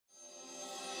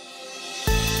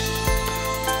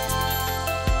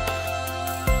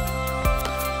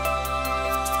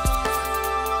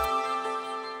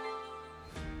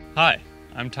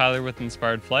I'm Tyler with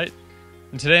Inspired Flight,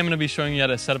 and today I'm going to be showing you how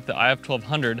to set up the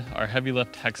IF1200, our heavy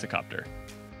lift hexacopter.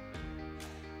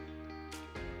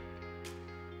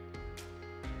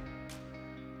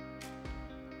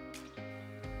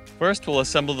 First, we'll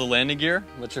assemble the landing gear,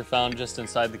 which are found just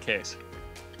inside the case.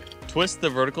 Twist the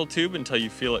vertical tube until you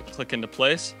feel it click into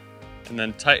place, and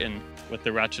then tighten with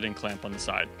the ratcheting clamp on the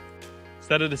side.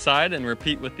 Set it aside and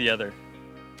repeat with the other.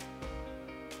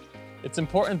 It's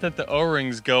important that the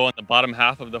O-rings go on the bottom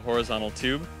half of the horizontal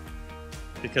tube,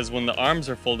 because when the arms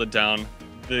are folded down,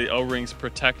 the O-rings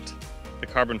protect the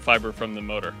carbon fiber from the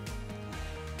motor.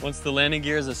 Once the landing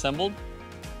gear is assembled,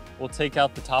 we'll take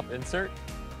out the top insert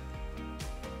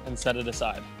and set it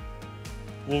aside.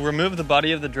 We'll remove the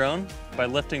body of the drone by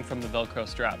lifting from the Velcro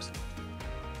straps.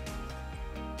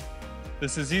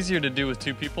 This is easier to do with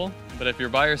two people, but if you're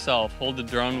by yourself, hold the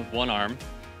drone with one arm,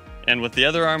 and with the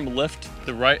other arm, lift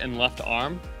the right and left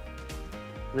arm,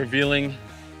 revealing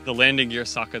the landing gear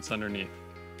sockets underneath.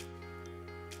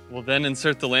 We'll then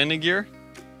insert the landing gear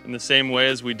in the same way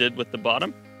as we did with the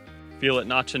bottom. Feel it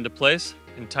notch into place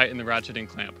and tighten the ratcheting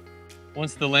clamp.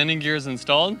 Once the landing gear is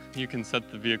installed, you can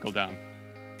set the vehicle down.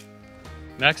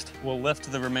 Next, we'll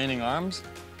lift the remaining arms,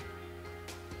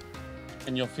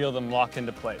 and you'll feel them lock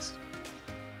into place.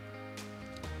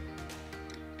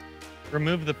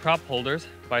 Remove the prop holders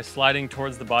by sliding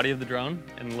towards the body of the drone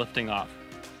and lifting off.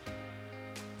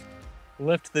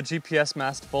 Lift the GPS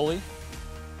mast fully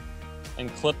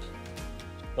and clip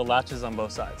the latches on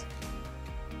both sides.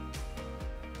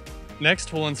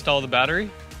 Next, we'll install the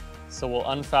battery, so we'll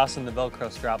unfasten the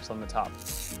Velcro straps on the top.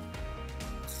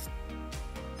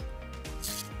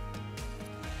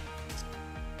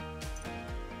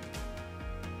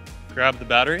 Grab the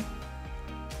battery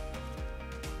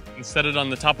and set it on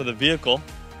the top of the vehicle,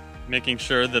 making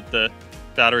sure that the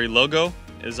battery logo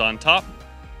is on top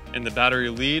and the battery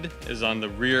lead is on the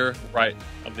rear right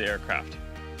of the aircraft.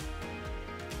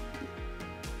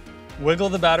 Wiggle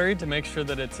the battery to make sure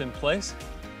that it's in place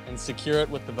and secure it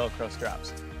with the Velcro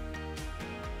straps.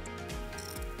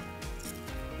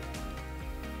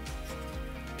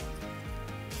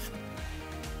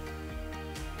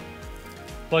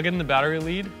 Plug in the battery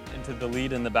lead into the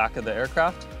lead in the back of the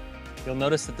aircraft. You'll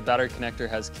notice that the battery connector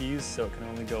has keys, so it can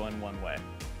only go in one way.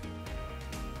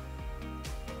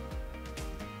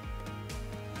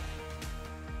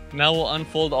 Now we'll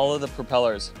unfold all of the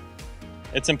propellers.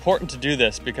 It's important to do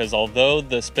this because although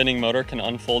the spinning motor can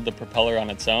unfold the propeller on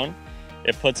its own,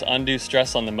 it puts undue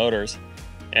stress on the motors,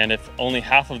 and if only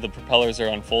half of the propellers are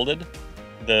unfolded,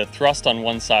 the thrust on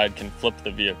one side can flip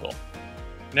the vehicle.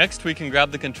 Next, we can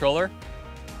grab the controller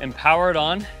and power it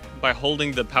on by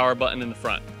holding the power button in the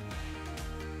front.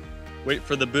 Wait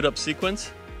for the boot up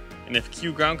sequence, and if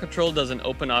Q ground control doesn't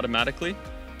open automatically,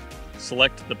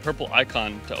 select the purple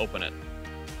icon to open it.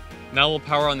 Now we'll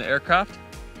power on the aircraft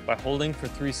by holding for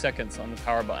 3 seconds on the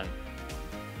power button.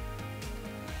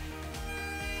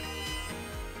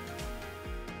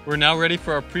 We're now ready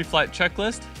for our pre-flight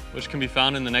checklist, which can be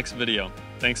found in the next video.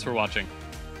 Thanks for watching.